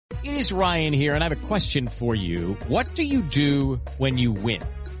is Ryan here, and I have a question for you. What do you do when you win?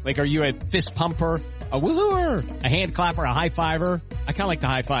 Like, are you a fist pumper, a woo-hooer, a hand clapper, a high-fiver? I kind of like the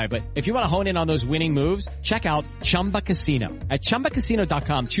high-five, but if you want to hone in on those winning moves, check out Chumba Casino. At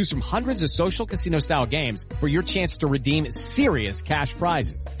ChumbaCasino.com, choose from hundreds of social casino-style games for your chance to redeem serious cash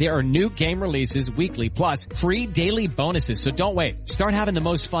prizes. There are new game releases weekly, plus free daily bonuses. So don't wait. Start having the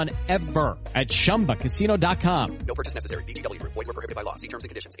most fun ever at ChumbaCasino.com. No purchase necessary. VGW. Void where prohibited by law. See terms and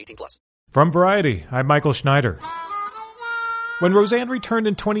conditions. 18+. From Variety, I'm Michael Schneider. When Roseanne returned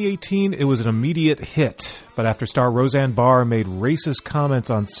in 2018, it was an immediate hit. But after star Roseanne Barr made racist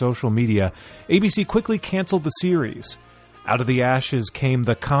comments on social media, ABC quickly canceled the series. Out of the ashes came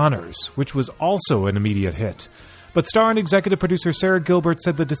The Conners, which was also an immediate hit. But star and executive producer Sarah Gilbert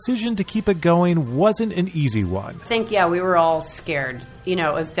said the decision to keep it going wasn't an easy one. I think, we were all scared. It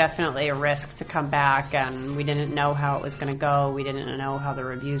was definitely a risk to come back, and we didn't know how it was going to go. We didn't know how the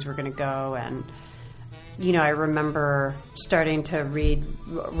reviews were going to go, and I remember starting to read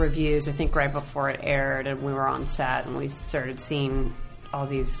reviews, I think right before it aired, and we were on set, and we started seeing all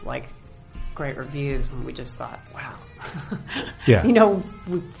these, great reviews, and we just thought, wow. Yeah.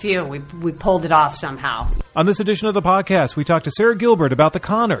 We pulled it off somehow. On this edition of the podcast, we talk to Sarah Gilbert about The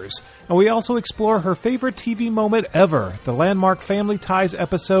Conners, and we also explore her favorite TV moment ever, the landmark Family Ties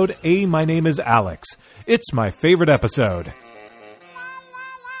episode, My Name is Alex. It's my favorite episode.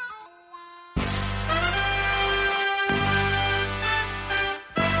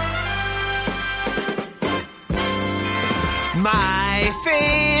 My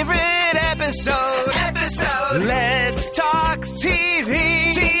favorite episode. Let's talk TV.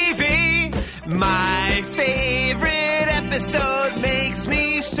 My favorite episode makes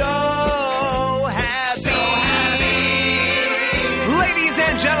me so happy. Ladies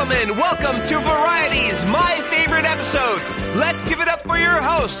and gentlemen, welcome to Variety's My Favorite Episode. Let's give it up for your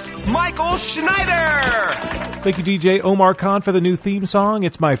host, Michael Schneider. Thank you, DJ Omar Khan, for the new theme song.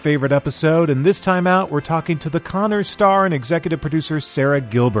 It's my favorite episode, and this time out, we're talking to The Conners star and executive producer Sarah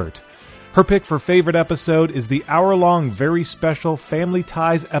Gilbert. Her pick for favorite episode is the hour-long, very special Family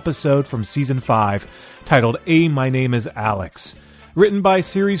Ties episode from Season 5, titled My Name is Alex. Written by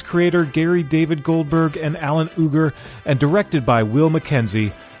series creator Gary David Goldberg and Alan Uger, and directed by Will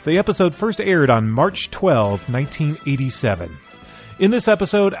Mackenzie, the episode first aired on March 12, 1987. In this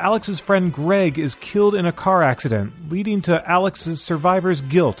episode, Alex's friend Greg is killed in a car accident, leading to Alex's survivor's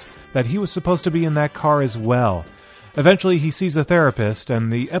guilt that he was supposed to be in that car as well. Eventually, he sees a therapist,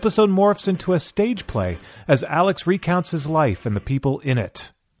 and the episode morphs into a stage play as Alex recounts his life and the people in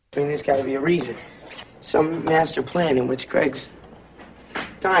it. There's got to be a reason. Some master plan in which Greg's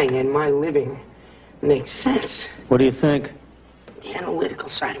dying and my living makes sense. What do you think? The analytical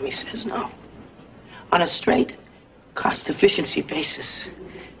side of me says no. On a straight cost-efficiency basis,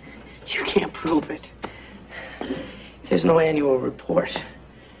 you can't prove it. There's no annual report.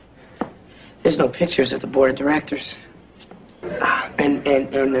 There's no pictures of the board of directors. And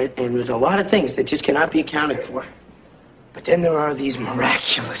there's a lot of things that just cannot be accounted for. But then there are these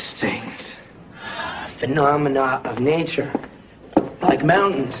miraculous things. Phenomena of nature. Like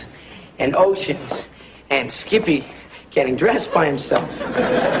mountains and oceans and Skippy getting dressed by himself.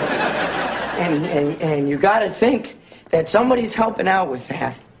 And you gotta think that somebody's helping out with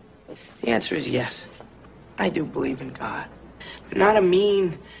that. The answer is yes. I do believe in God. But not a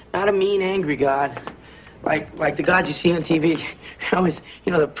mean, angry God, like the gods you see on TV, with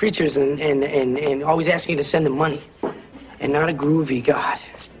the preachers and always asking you to send them money, and not a groovy God,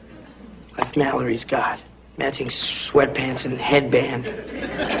 like Mallory's God, matching sweatpants and headband,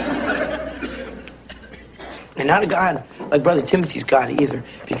 and not a God like Brother Timothy's God either,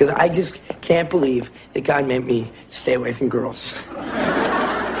 because I just can't believe that God meant me to stay away from girls.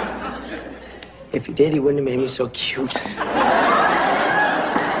 If he did, he wouldn't have made me so cute.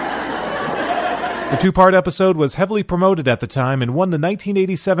 The two-part episode was heavily promoted at the time and won the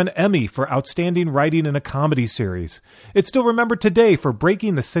 1987 Emmy for Outstanding Writing in a Comedy Series. It's still remembered today for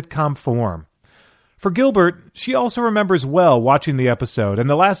breaking the sitcom form. For Gilbert, she also remembers well watching the episode and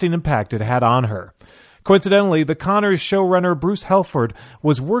the lasting impact it had on her. Coincidentally, The Conners showrunner Bruce Helford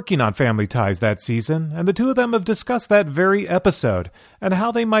was working on Family Ties that season, and the two of them have discussed that very episode and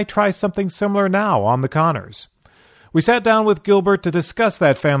how they might try something similar now on The Conners. We sat down with Gilbert to discuss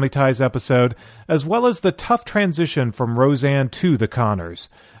that Family Ties episode, as well as the tough transition from Roseanne to The Conners,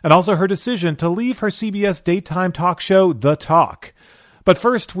 and also her decision to leave her CBS daytime talk show, The Talk. But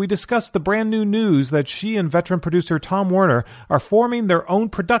first, we discussed the brand new news that she and veteran producer Tom Werner are forming their own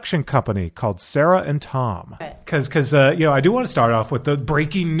production company called Sarah and Tom. Because I do want to start off with the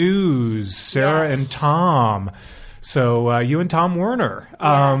breaking news, Sarah and Tom. So you and Tom Werner,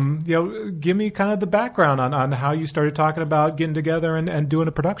 give me kind of the background on how you started talking about getting together and doing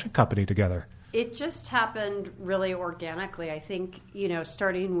a production company together. It just happened really organically. I think,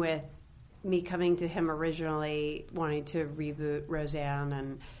 starting with me coming to him originally wanting to reboot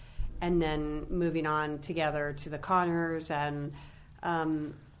Roseanne and then moving on together to the Conners, and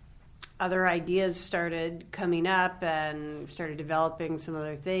other ideas started coming up and started developing some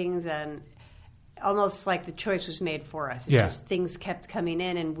other things, and almost like the choice was made for us. Just things kept coming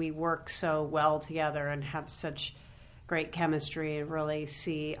in, and we work so well together and have such great chemistry and really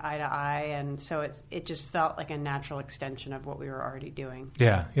see eye to eye, and so it just felt like a natural extension of what we were already doing.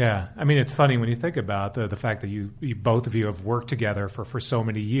 Yeah. I mean, it's funny when you think about the fact that you both of you have worked together for so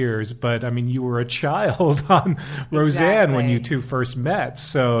many years, but I mean, you were a child on Roseanne when you two first met,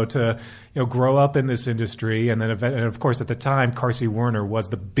 so to grow up in this industry, and then of course at the time, Carsey Werner was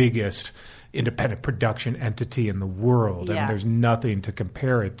the biggest independent production entity in the world. Yeah. I mean, there's nothing to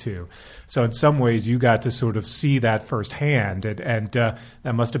compare it to. So in some ways, you got to sort of see that firsthand, and that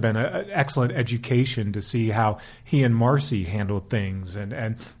must have been an excellent education to see how he and Marcy handled things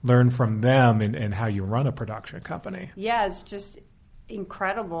and learn from them and how you run a production company. Yeah, it's just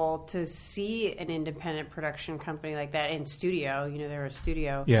incredible to see an independent production company like that in studio. They're a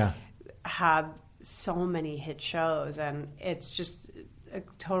studio. Yeah. Have so many hit shows, and it's just a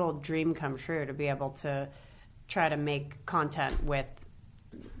total dream come true to be able to try to make content with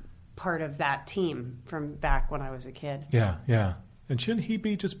part of that team from back when I was a kid. Yeah. And shouldn't he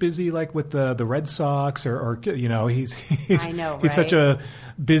be just busy like with the Red Sox or he's I know, he's right? such a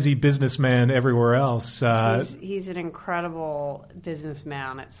busy businessman everywhere else. He's an incredible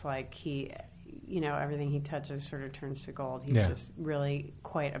businessman. It's like he, everything he touches sort of turns to gold. He's just really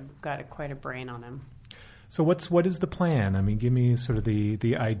got quite a brain on him. So what is the plan? I mean, give me sort of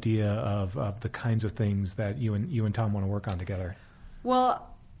the idea of the kinds of things that you and Tom want to work on together. Well,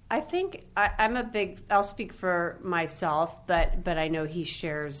 I think I'll speak for myself, but I know he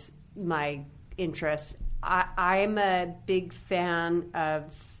shares my interests. I'm a big fan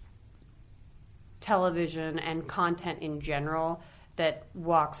of television and content in general that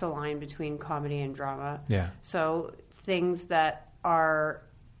walks a line between comedy and drama. Yeah. So things that are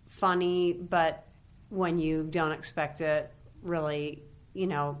funny, but when you don't expect it, really,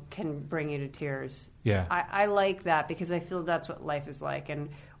 can bring you to tears. Yeah. I like that because I feel that's what life is like, and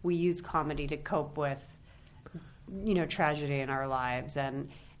we use comedy to cope with, tragedy in our lives, and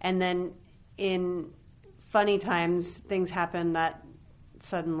then in funny times, things happen that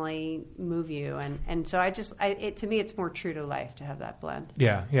suddenly move you, and so to me it's more true to life to have that blend.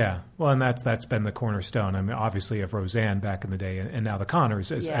 Yeah. Well, and that's been the cornerstone. I mean, obviously of Roseanne back in the day, and now the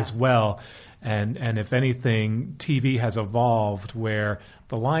Conners as well. And if anything, TV has evolved where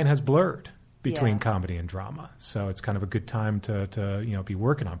the line has blurred between comedy and drama. So it's kind of a good time to be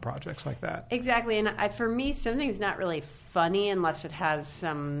working on projects like that. Exactly. And for me, something's not really funny unless it has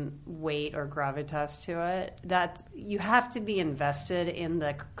some weight or gravitas to it. That you have to be invested in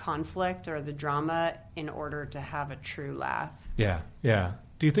the conflict or the drama in order to have a true laugh. Yeah.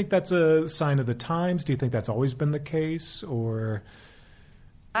 Do you think that's a sign of the times? Do you think that's always been the case, or?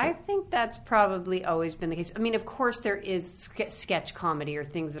 I think that's probably always been the case. I mean, of course, there is sketch comedy or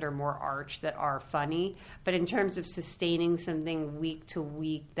things that are more arch that are funny. But in terms of sustaining something week to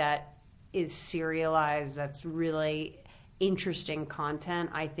week that is serialized, that's really interesting content,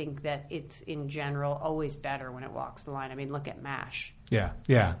 I think that it's, in general, always better when it walks the line. I mean, look at MASH.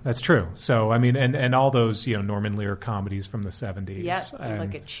 Yeah, that's true. So, I mean, and all those, Norman Lear comedies from the 70s. Yep, and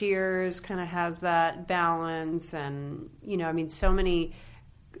look at Cheers, kind of has that balance. And, so many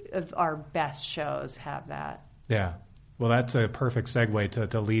of our best shows have that. Yeah. Well, that's a perfect segue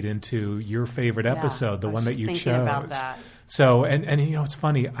to lead into your favorite episode, the one that you chose. Thinking about that. So, and it's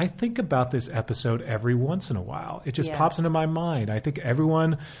funny, I think about this episode every once in a while. It just pops into my mind. I think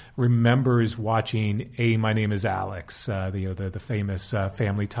everyone remembers watching My Name is Alex, the famous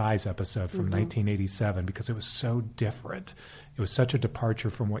Family Ties episode from 1987, because it was so different. It was such a departure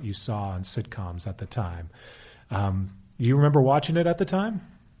from what you saw on sitcoms at the time. You remember watching it at the time?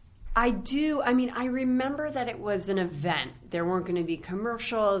 I do. I mean, I remember that it was an event. There weren't going to be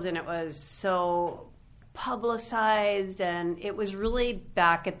commercials, and it was so publicized, and it was really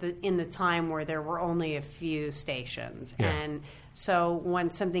back in the time where there were only a few stations. Yeah. And so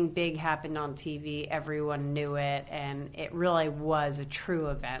when something big happened on TV, everyone knew it, and it really was a true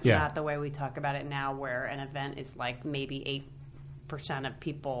event, not the way we talk about it now, where an event is like maybe 8 90% of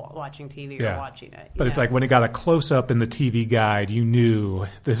people watching TV Yeah. are watching it. But it's like when it got a close-up in the TV guide, you knew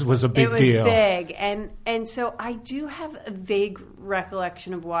this was a big it was deal. big. And so I do have a vague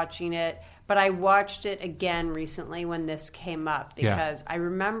recollection of watching it, but I watched it again recently when this came up because I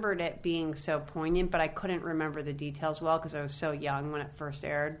remembered it being so poignant, but I couldn't remember the details well because I was so young when it first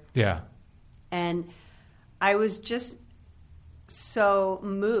aired. Yeah. And I was just so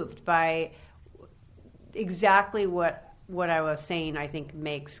moved by exactly what I was saying I think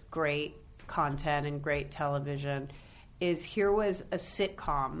makes great content and great television is here was a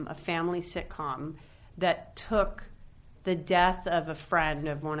sitcom, a family sitcom that took the death of a friend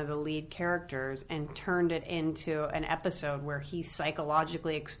of one of the lead characters and turned it into an episode where he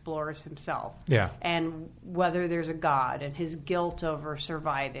psychologically explores himself. Yeah. And whether there's a God and his guilt over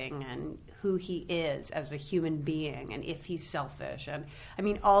surviving and who he is as a human being and if he's selfish. And I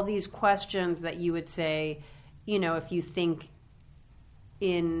mean, all these questions that you would say, you know, if you think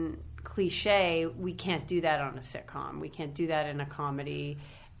in cliche, we can't do that on a sitcom. We can't do that in a comedy.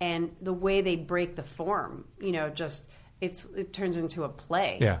 And the way they break the form, you know, just it turns into a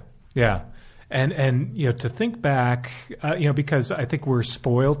play. Yeah, yeah. And you know, to think back, you know, because I think we're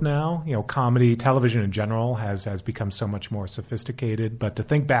spoiled now. You know, comedy, television in general has become so much more sophisticated. But to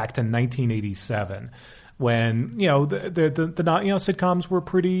think back to 1987, when you know the sitcoms were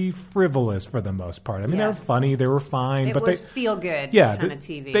pretty frivolous for the most part. I mean, they were funny, they were fine, It but was they feel good kind of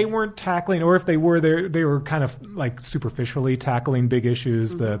TV. They weren't tackling, or if they were, they were kind of like superficially tackling big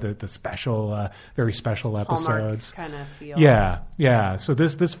issues, the special, very special episodes. Hallmark kind of feel. Yeah. So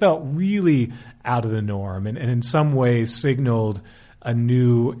this felt really out of the norm, and in some ways signaled a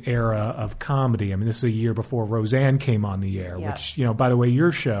new era of comedy. I mean, this is a year before Roseanne came on the air, which, you know, by the way,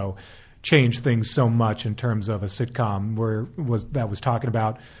 your show changed things so much in terms of a sitcom that was talking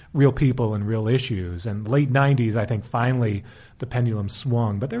about real people and real issues. And late 90s, I think finally the pendulum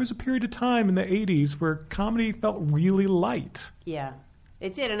swung. But there was a period of time in the 80s where comedy felt really light. Yeah,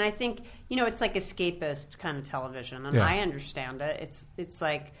 it did. And I think, you know, it's like escapist kind of television. And I understand it. It's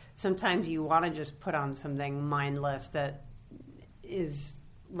like sometimes you want to just put on something mindless that is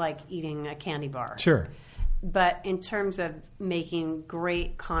like eating a candy bar. Sure. But in terms of making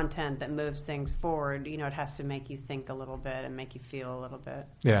great content that moves things forward, you know, it has to make you think a little bit and make you feel a little bit.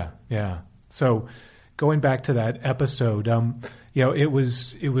 Yeah. So going back to that episode, you know, it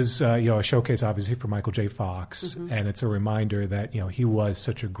was you know, a showcase obviously for Michael J. Fox, and it's a reminder that, you know, he was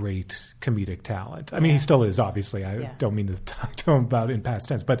such a great comedic talent. I mean, he still is, obviously. I don't mean to talk to him about it in past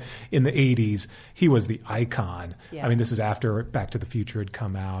tense, but in the 80s, he was the icon. I mean, this is after Back to the Future had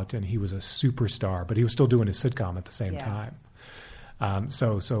come out, and he was a superstar, but he was still doing his sitcom at the same time.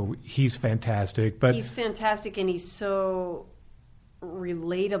 So he's fantastic. But he's fantastic, and he's so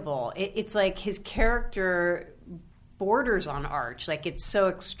relatable. It's like his character borders on arch. Like, it's so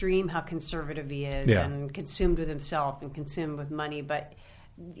extreme how conservative he is and consumed with himself and consumed with money, but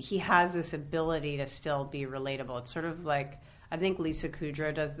he has this ability to still be relatable. It's sort of like, I think Lisa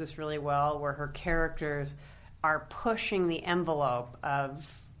Kudrow does this really well, where her characters are pushing the envelope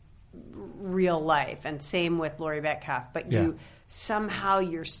of real life, and same with Laurie Metcalf, but somehow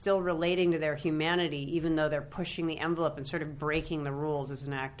you're still relating to their humanity, even though they're pushing the envelope and sort of breaking the rules as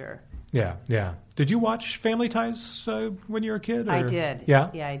an actor. Yeah. Did you watch Family Ties when you were a kid? Or? I did. Yeah,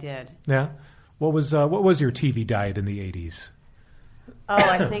 I did. Yeah. What was your TV diet in the 80s? Oh,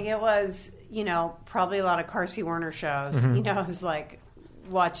 I think it was, you know, probably a lot of Carsey Werner shows. Mm-hmm. You know, it was like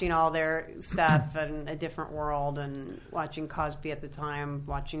watching all their stuff and A Different World, and watching Cosby at the time,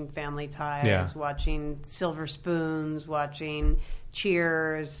 watching Family Ties, watching Silver Spoons, watching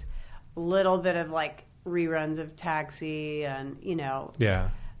Cheers, a little bit of like reruns of Taxi, and, you know,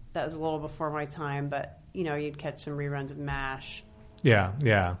 that was a little before my time, but, you know, you'd catch some reruns of MASH.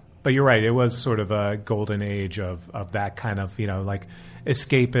 Yeah. But you're right. It was sort of a golden age of that kind of, you know, like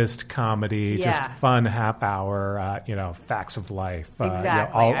escapist comedy, just fun half hour, you know, facts of life.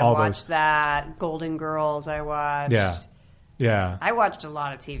 Exactly. You know, all I watched those. that. Golden Girls I watched. Yeah. I watched a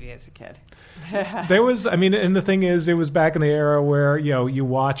lot of TV as a kid. There was, I mean, and the thing is, it was back in the era where, you know, you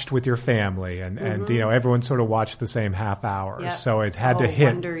watched with your family, and you know, everyone sort of watched the same half hour. Yep. So it had to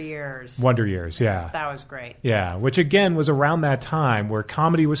hit. Wonder Years. Yeah. That was great. Yeah, which again was around that time where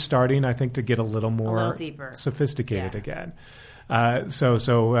comedy was starting, I think, to get a little more deeper, sophisticated again.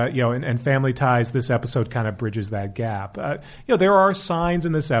 So you know, and Family Ties, this episode kind of bridges that gap. You know, there are signs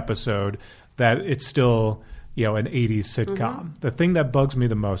in this episode that it's still, you know, an 80s sitcom. The thing that bugs me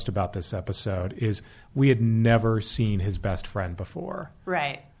the most about this episode is we had never seen his best friend before.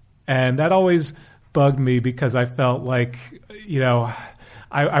 Right. And that always bugged me because I felt like, you know,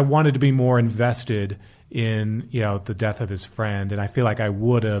 I wanted to be more invested in, the death of his friend. And I feel like I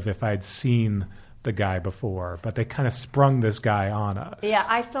would have if I'd seen the guy before, but they kind of sprung this guy on us. Yeah,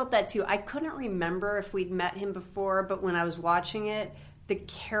 I felt that too. I couldn't remember if we'd met him before, but when I was watching it, the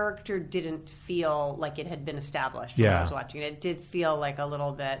character didn't feel like it had been established when I was watching it. It did feel like a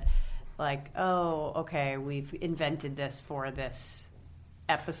little bit like, oh, okay, we've invented this for this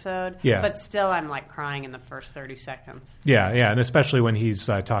episode. Yeah. But still, I'm like crying in the first 30 seconds. Yeah, and especially when he's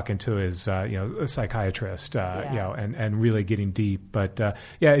talking to his, psychiatrist, and really getting deep. But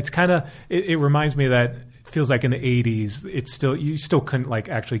it's kind of it reminds me that it feels like in the 80s, you still couldn't like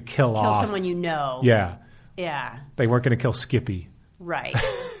actually kill off someone you know. Yeah, yeah. They weren't going to kill Skippy. Right,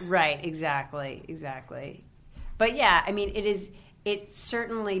 exactly. But yeah, I mean, it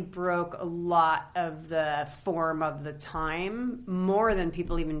certainly broke a lot of the form of the time, more than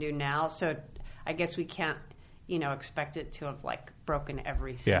people even do now. So I guess we can't, expect it to have like broken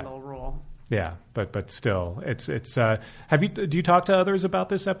every single rule. Yeah, but still, it's. Do you talk to others about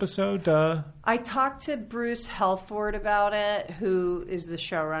this episode? I talked to Bruce Helford about it, who is the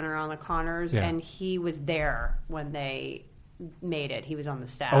showrunner on The Connors, and he was there when they made it. He was on the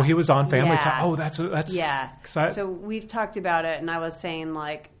staff. Oh, he was on Family Time. Oh, that's So we've talked about it, and I was saying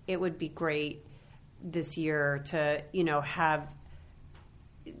like it would be great this year to have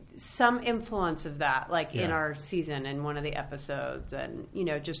some influence of that, like in our season in one of the episodes, and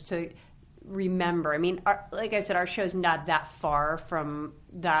just to remember. I mean, like I said, our show's not that far from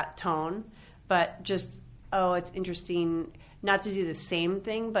that tone, but just it's interesting not to do the same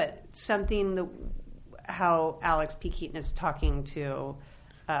thing, but something that. How Alex P. Keaton is talking to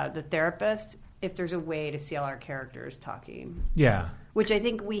the therapist, if there's a way to see all our characters talking. Yeah. Which I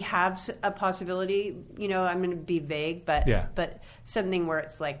think we have a possibility, I'm going to be vague, but something where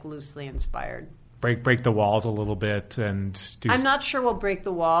it's like loosely inspired. Break the walls a little bit and do... I'm not sure we'll break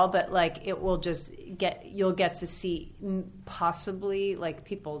the wall, but like it will just you'll get to see possibly like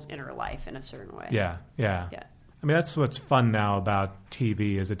people's inner life in a certain way. Yeah. I mean, that's what's fun now about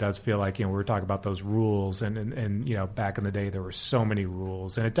TV is it does feel like, we were talking about those rules and back in the day there were so many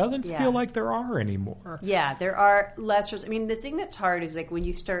rules and it doesn't feel like there are anymore. Yeah, there are less rules. I mean, the thing that's hard is like when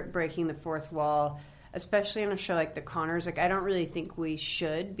you start breaking the fourth wall, especially on a show like The Connors, like I don't really think we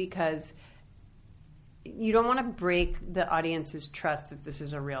should because you don't want to break the audience's trust that this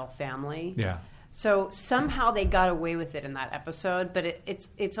is a real family. Yeah. So somehow they got away with it in that episode, but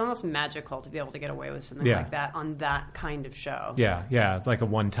it's almost magical to be able to get away with something like that on that kind of show. Yeah, it's like a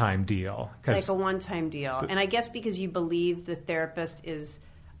one-time deal. Like a one-time deal. And I guess because you believe the therapist is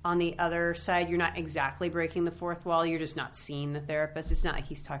on the other side, you're not exactly breaking the fourth wall, you're just not seeing the therapist. It's not like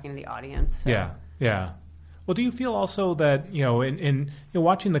he's talking to the audience. So. Yeah. Well, do you feel also that, in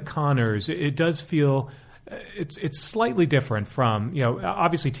watching The Connors, it does feel... It's slightly different from,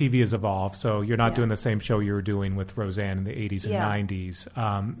 obviously TV has evolved, so you're not doing the same show you were doing with Roseanne in the 80s and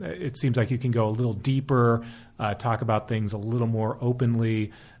 90s. It seems like you can go a little deeper, talk about things a little more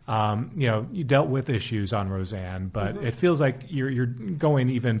openly. You dealt with issues on Roseanne, but it feels like you're going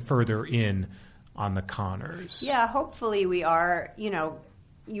even further in on The Connors. Yeah, hopefully we are.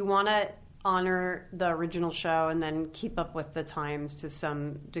 You want to honor the original show and then keep up with the times to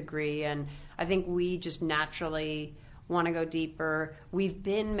some degree, and I think we just naturally want to go deeper. We've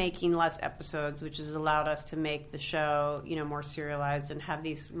been making less episodes, which has allowed us to make the show, more serialized and have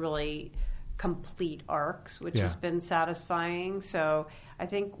these really complete arcs, which has been satisfying. So I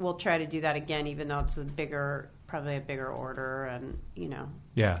think we'll try to do that again, even though it's probably a bigger order, and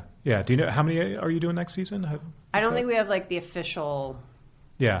Yeah. Do you know how many are you doing next season? I don't think we have like the official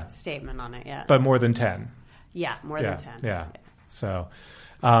statement on it yet. But more than 10. Yeah, more than 10. Yeah. So.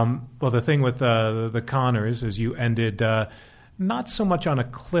 Well, the thing with the Connors is you ended not so much on a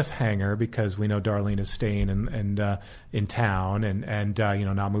cliffhanger because we know Darlene is staying in town and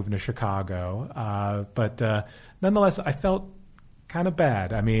not moving to Chicago. But nonetheless, I felt kind of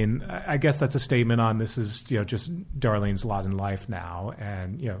bad. I mean, I guess that's a statement on this is just Darlene's lot in life now,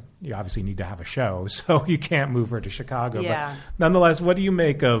 and you obviously need to have a show, so you can't move her to Chicago. Yeah. But nonetheless, what do you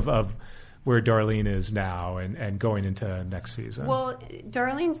make of where Darlene is now and going into next season? Well,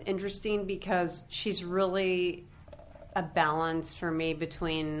 Darlene's interesting because she's really a balance for me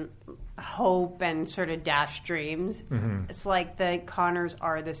between hope and sort of dashed dreams. Mm-hmm. It's like the Connors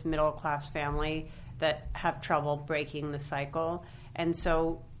are this middle-class family that have trouble breaking the cycle. And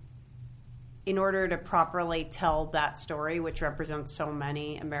so in order to properly tell that story, which represents so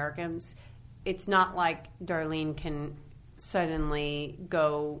many Americans, it's not like Darlene can suddenly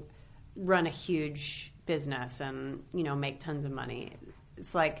go run a huge business and make tons of money.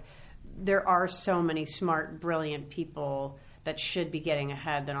 It's like there are so many smart, brilliant people that should be getting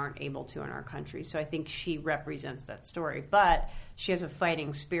ahead that aren't able to in our country. So I think she represents that story. But she has a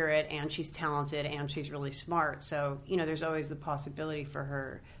fighting spirit, and she's talented, and she's really smart. So, there's always the possibility for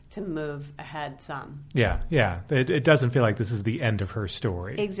her to move ahead some. Yeah. It doesn't feel like this is the end of her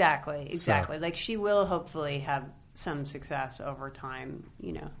story. Exactly. So. Like, she will hopefully have some success over time,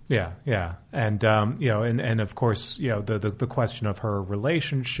 Yeah. And, and of course, the question of her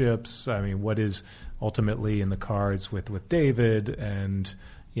relationships, I mean, what is ultimately in the cards with David, and,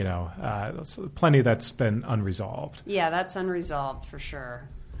 plenty that's been unresolved. Yeah, that's unresolved for sure.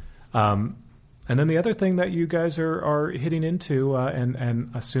 And then the other thing that you guys are hitting into,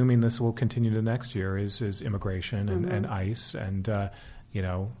 and assuming this will continue to next year, is immigration and ICE, and,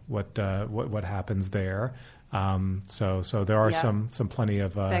 what happens there. So there are some plenty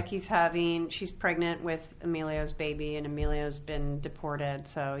of Becky's she's pregnant with Emilio's baby, and Emilio's been deported.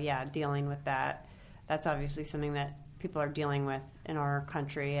 So dealing with that. That's obviously something that people are dealing with in our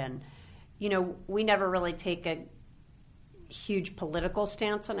country. And, we never really take a huge political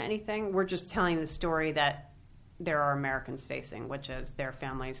stance on anything. We're just telling the story that there are Americans facing, which is their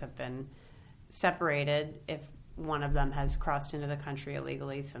families have been separated. If one of them has crossed into the country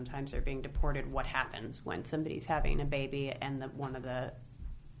illegally, sometimes they're being deported. What happens when somebody's having a baby and one of the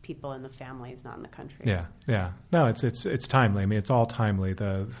people in the family is not in the country? Yeah. No, it's timely. I mean, it's all timely.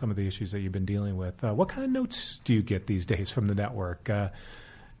 Some of the issues that you've been dealing with. What kind of notes do you get these days from the network?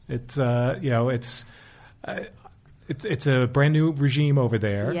 It's a brand new regime over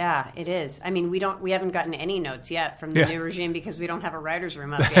there. Yeah, it is. I mean, we haven't gotten any notes yet from the new regime because we don't have a writer's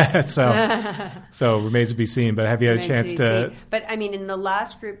room up yet. so remains to be seen. But have you had a chance to? But I mean, in the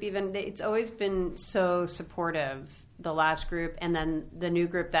last group, even it's always been so supportive. The last group, and then the new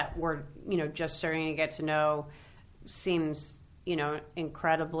group that we're just starting to get to know, seems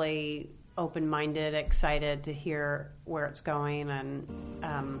incredibly open-minded, excited to hear where it's going, and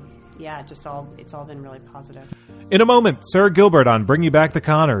it's all been really positive. In a moment, Sarah Gilbert on Bring You Back the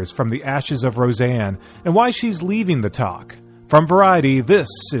Connors, from the ashes of Roseanne, and why she's leaving the talk. From Variety, this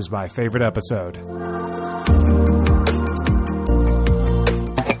is My Favorite Episode.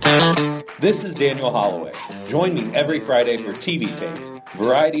 This is Daniel Holloway. Join me every Friday for TV Take,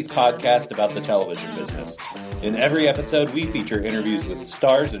 Variety's podcast about the television business. In every episode, we feature interviews with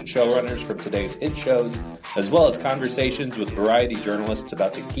stars and showrunners from today's hit shows, as well as conversations with Variety journalists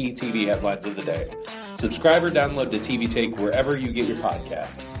about the key TV headlines of the day. Subscribe or download to TV Take wherever you get your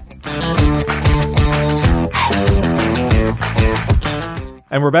podcasts.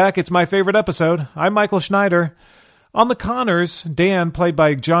 And we're back. It's My Favorite Episode. I'm Michael Schneider. On the Connors, Dan, played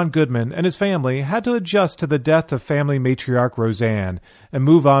by John Goodman, and his family had to adjust to the death of family matriarch Roseanne and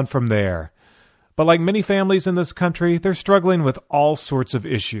move on from there. But like many families in this country, they're struggling with all sorts of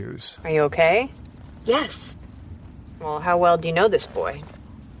issues. Are you okay? Yes. Well, how well do you know this boy?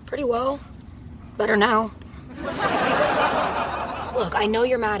 Pretty well. Better now. Look, I know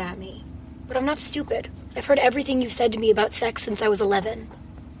you're mad at me, but I'm not stupid. I've heard everything you've said to me about sex since I was 11.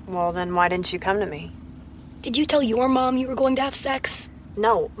 Well, then why didn't you come to me? Did you tell your mom you were going to have sex?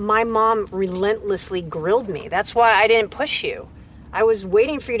 No, my mom relentlessly grilled me. That's why I didn't push you. I was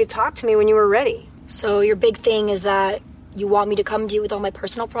waiting for you to talk to me when you were ready. So your big thing is that you want me to come to you with all my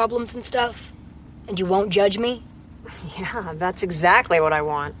personal problems and stuff? And you won't judge me? Yeah, that's exactly what I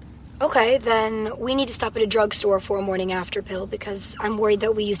want. Okay, then we need to stop at a drugstore for a morning after pill because I'm worried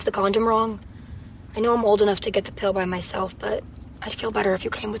that we used the condom wrong. I know I'm old enough to get the pill by myself, but I'd feel better if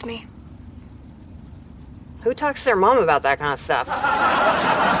you came with me. Who talks to their mom about that kind of stuff?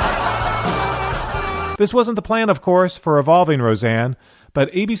 This wasn't the plan, of course, for Evolving Roseanne,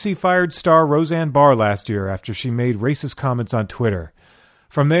 but ABC fired star Roseanne Barr last year after she made racist comments on Twitter.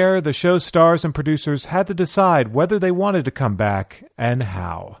 From there, the show's stars and producers had to decide whether they wanted to come back and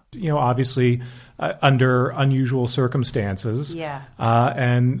how. Obviously, under unusual circumstances. Yeah.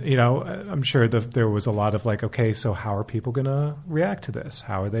 And, I'm sure there was a lot of okay, so how are people going to react to this?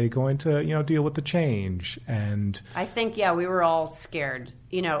 How are they going to, deal with the change? And I think, we were all scared.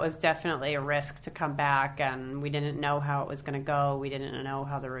 It was definitely a risk to come back, and we didn't know how it was going to go. We didn't know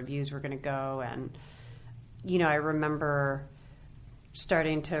how the reviews were going to go. And, I remember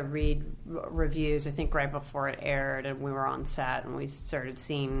starting to read reviews, I think right before it aired, and we were on set, and we started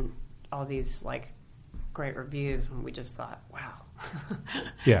seeing all these great reviews, and we just thought, wow.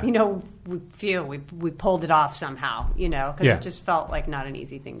 Yeah. We pulled it off somehow, because it just felt like not an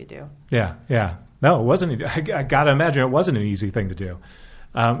easy thing to do. Yeah. No, it wasn't. I got to imagine it wasn't an easy thing to do.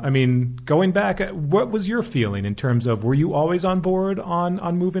 I mean, going back, what was your feeling in terms of, were you always on board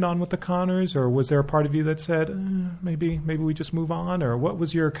on moving on with the Connors, or was there a part of you that said, maybe we just move on, or what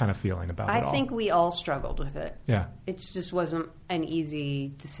was your kind of feeling about it all? I think we all struggled with it. Yeah. It just wasn't an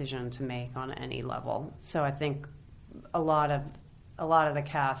easy decision to make on any level. So I think a lot of the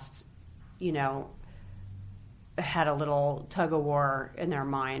cast, you know, had a little tug of war in their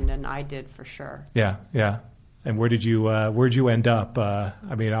mind, and I did for sure. Yeah, yeah. And where'd you end up? I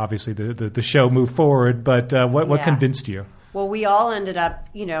mean, obviously the show moved forward, but what convinced you? Well, we all ended up,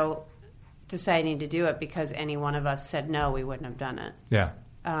 you know, deciding to do it because any one of us said no, we wouldn't have done it. Yeah.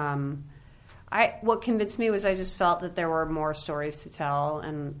 What convinced me was I just felt that there were more stories to tell,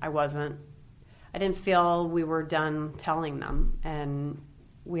 and I didn't feel we were done telling them. And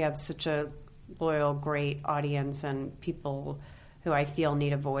we have such a loyal, great audience and people who I feel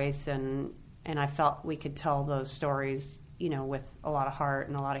need a voice, and I felt we could tell those stories, you know, with a lot of heart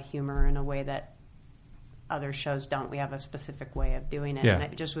and a lot of humor in a way that other shows don't. We have a specific way of doing it, and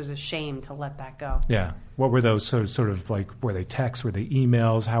it just was a shame to let that go. Yeah. What were those sort of like, were they texts, were they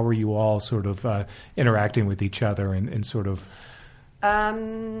emails? How were you all sort of interacting with each other and sort of...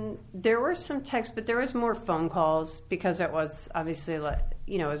 There were some texts, but there was more phone calls because it was obviously,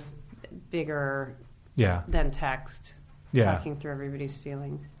 you know, it was bigger than text. Yeah. Talking through everybody's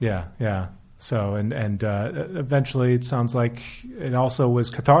feelings. Yeah, yeah. So, and eventually it sounds like it also was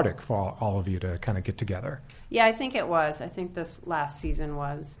cathartic for all of you to kind of get together. Yeah, I think it was. I think this last season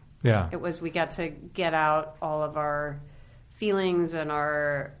was. Yeah. It was, we got to get out all of our feelings and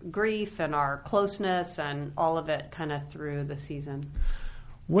our grief and our closeness and all of it kind of through the season.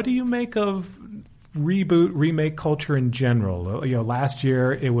 What do you make of remake culture in general? You know, last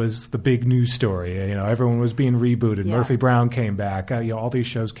year it was the big news story. You know, everyone was being rebooted. Yeah. Murphy Brown came back. You know, all these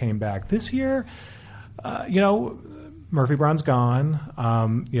shows came back. This year, you know, Murphy Brown's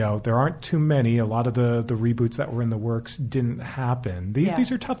gone. You know, there aren't too many. A lot of the reboots that were in the works didn't happen.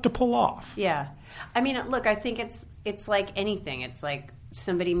 These are tough to pull off. Yeah. I mean, look, I think it's like anything. It's like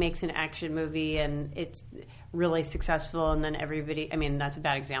somebody makes an action movie and it's really successful, and then everybody, I mean, that's a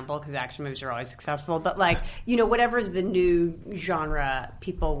bad example because action movies are always successful, but like, you know, whatever's the new genre,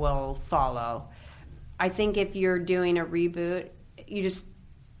 people will follow. I think if you're doing a reboot, you just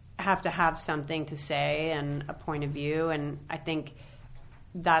have to have something to say and a point of view, and I think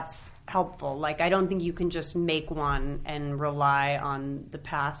that's helpful. Like, I don't think you can just make one and rely on the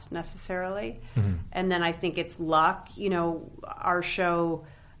past necessarily. Mm-hmm. And then I think it's luck. You know, our show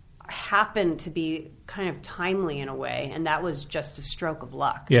happened to be kind of timely in a way, and that was just a stroke of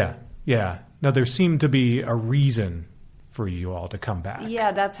luck. Yeah, yeah. Now, there seemed to be a reason for you all to come back.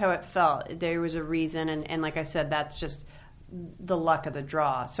 Yeah, that's how it felt. There was a reason, and like I said, that's just the luck of the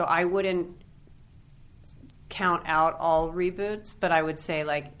draw. So I wouldn't count out all reboots, but I would say,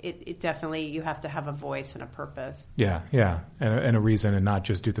 like, it definitely, you have to have a voice and a purpose. Yeah, yeah, and a reason, and not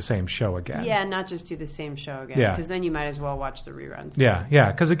just do the same show again. Yeah, not just do the same show again, because then you might as well watch the reruns. Yeah,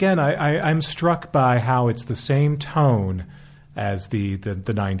 yeah, because again, I'm struck by how it's the same tone as the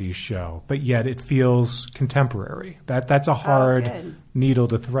 90s show, but yet it feels contemporary. That's a hard needle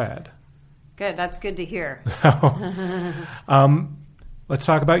to thread. Good, that's good to hear. Let's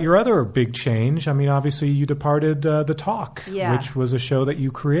talk about your other big change. I mean, obviously you departed The Talk, which was a show that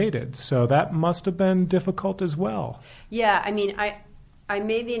you created. So that must have been difficult as well. Yeah, I mean, I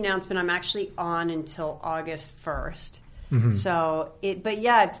made the announcement. I'm actually on until August 1st. Mm-hmm. So,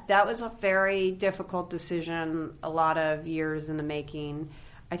 that was a very difficult decision, a lot of years in the making.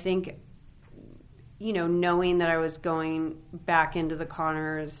 I think, you know, knowing that I was going back into the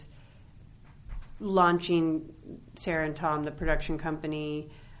Connors, launching Sarah and Tom, the production company,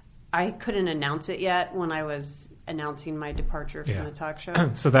 I couldn't announce it when I was announcing my departure from the talk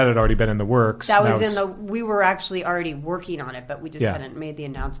show. So that had already been in the works. We were actually already working on it, but we just hadn't made the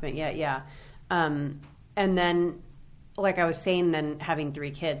announcement yet. Yeah. And then, like I was saying, then having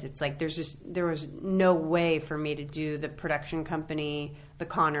 3 kids, it's like there was no way for me to do the production company, the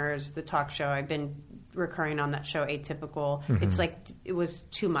Connors, the talk show. I've been recurring on that show, Atypical. Mm-hmm. It's like it was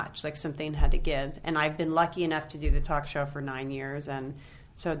too much, like something had to give. And I've been lucky enough to do the talk show for 9 years, and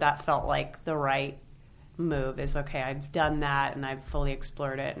so that felt like the right move. Is okay, I've done that and I've fully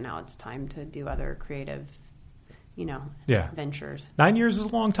explored it, and now it's time to do other creative, you know, ventures. 9 years is a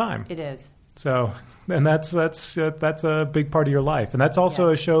long time. It is. So, and that's a big part of your life, and that's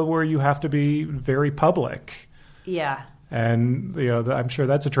also a show where you have to be very public. Yeah. And, you know, I'm sure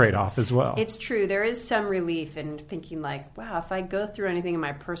that's a trade-off as well. It's true. There is some relief in thinking, like, wow, if I go through anything in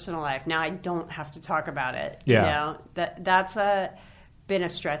my personal life, now I don't have to talk about it. Yeah. You know, that's been a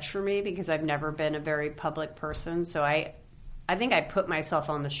stretch for me because I've never been a very public person. So I I think I put myself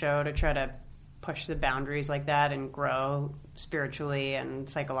on the show to try to push the boundaries like that and grow spiritually and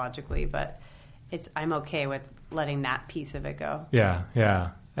psychologically, but I'm okay with letting that piece of it go. Yeah,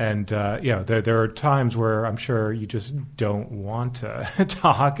 yeah. And, there are times where I'm sure you just don't want to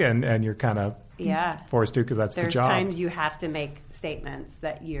talk and you're kind of forced to because that's the job. There's times you have to make statements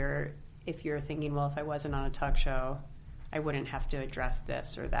that if you're thinking, well, if I wasn't on a talk show, I wouldn't have to address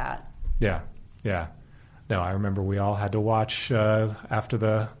this or that. Yeah, yeah. No, I remember we all had to watch after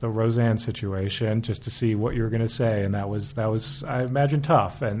the Roseanne situation just to see what you were going to say, and that was I imagine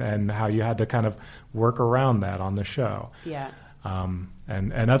tough, and how you had to kind of work around that on the show. Yeah.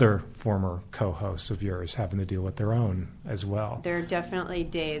 And other former co-hosts of yours having to deal with their own as well. There are definitely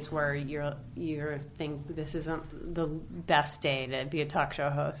days where you think this isn't the best day to be a talk show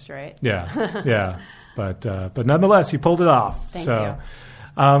host, right? Yeah, yeah. But nonetheless, you pulled it off. Thank you.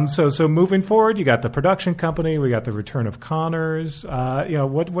 So moving forward, you got the production company, we got the return of Connors.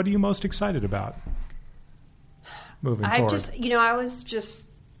 What are you most excited about moving forward? I was just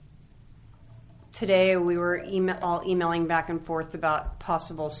today we were all emailing back and forth about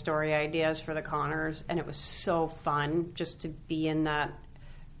possible story ideas for the Connors, and it was so fun just to be in that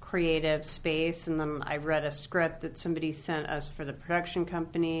creative space. And then I read a script that somebody sent us for the production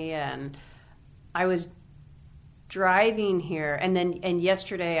company, and I was driving here, and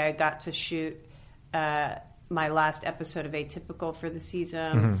yesterday I got to shoot my last episode of Atypical for the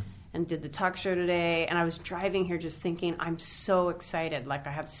season, and did the talk show today. And I was driving here just thinking, I'm so excited. Like,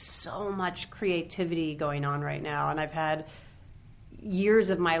 I have so much creativity going on right now, and I've had years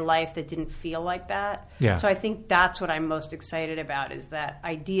of my life that didn't feel like that. Yeah. So I think that's what I'm most excited about, is that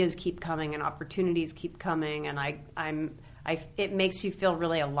ideas keep coming and opportunities keep coming, and it makes you feel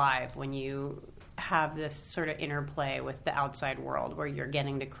really alive when you have this sort of interplay with the outside world where you're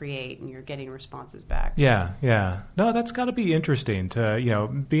getting to create and you're getting responses back. Yeah, yeah. No, that's got to be interesting to,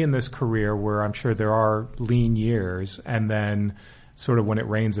 be in this career where I'm sure there are lean years, and then sort of when it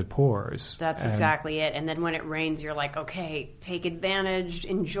rains, it pours. That's exactly it. And then when it rains, you're like, okay, take advantage,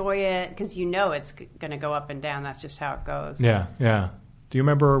 enjoy it, because it's going to go up and down. That's just how it goes. Yeah, yeah. Do you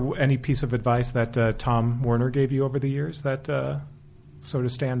remember any piece of advice that Tom Werner gave you over the years that sort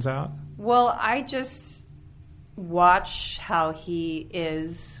of stands out? Well, I just watch how he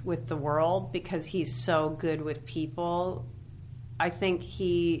is with the world, because he's so good with people. I think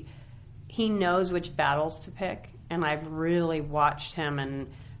he knows which battles to pick, and I've really watched him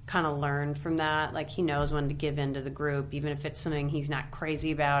and kind of learned from that. Like, he knows when to give in to the group, even if it's something he's not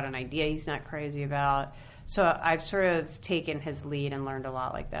crazy about, an idea he's not crazy about. So I've sort of taken his lead and learned a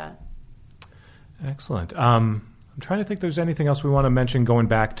lot like that. Excellent. I'm trying to think if there's anything else we want to mention going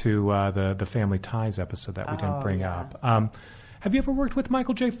back to the Family Ties episode that we didn't bring up. Have you ever worked with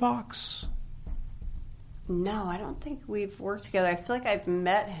Michael J. Fox? No, I don't think we've worked together. I feel like I've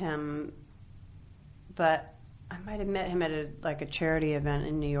met him, but I might have met him at a charity event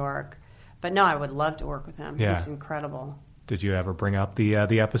in New York. But no, I would love to work with him. Yeah. He's incredible. Did you ever bring up the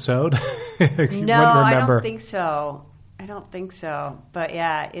episode? No, I don't think so. But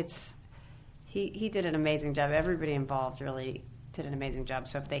yeah, he did an amazing job. Everybody involved really did an amazing job.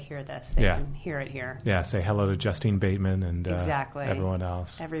 So if they hear this, they can hear it here. Yeah, say hello to Justine Bateman and exactly. Everyone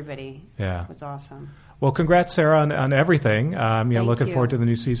else. Everybody. Yeah. It was awesome. Well, congrats, Sarah, on everything. Looking you. forward to the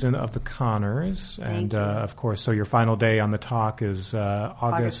new season of The Connors. And, of course, so your final day on the talk is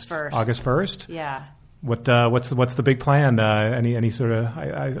August 1st. August 1st? Yeah. What's the big plan? Any sort of?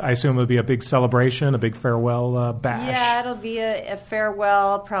 I assume it'll be a big celebration, a big farewell bash. Yeah, it'll be a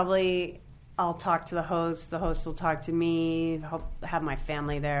farewell. Probably I'll talk to the host. The host will talk to me. Have my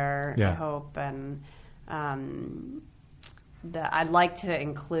family there. Yeah. I hope, and I'd like to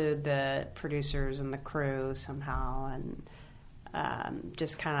include the producers and the crew somehow, and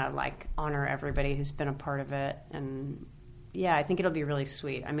just kind of like honor everybody who's been a part of it. And yeah, I think it'll be really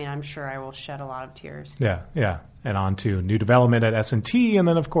sweet. I mean, I'm sure I will shed a lot of tears. Yeah, yeah. And on to new development at S&T, and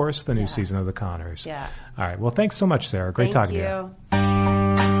then, of course, the new season of The Connors. Yeah. All right. Well, thanks so much, Sarah. Great talking to you.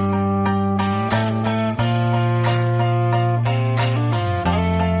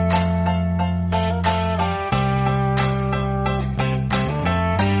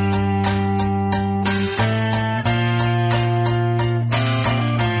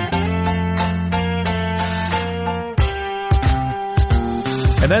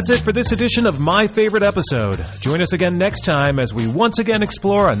 And that's it for this edition of My Favorite Episode. Join us again next time as we once again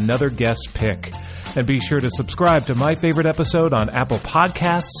explore another guest pick. And be sure to subscribe to My Favorite Episode on Apple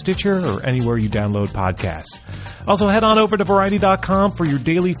Podcasts, Stitcher, or anywhere you download podcasts. Also, head on over to Variety.com for your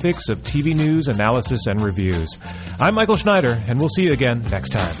daily fix of TV news, analysis, and reviews. I'm Michael Schneider, and we'll see you again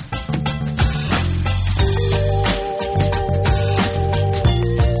next time.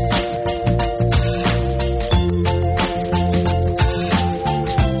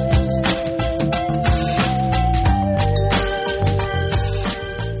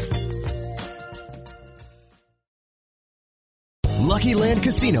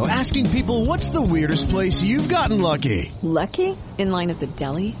 Casino, asking people, what's the weirdest place you've gotten lucky? Lucky? In line at the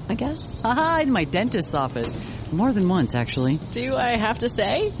deli, I guess? Aha, in my dentist's office. More than once, actually. Do I have to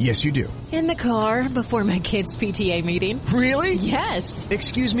say? Yes, you do. In the car before my kids' PTA meeting. Really? Yes.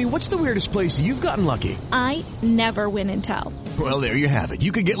 Excuse me, what's the weirdest place you've gotten lucky? I never win and tell. Well, there you have it.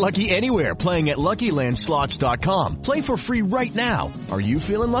 You can get lucky anywhere, playing at LuckyLandSlots.com. Play for free right now. Are you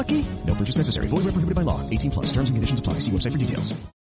feeling lucky? No purchase necessary. Void where prohibited by law. 18+. Terms and conditions apply. See website for details.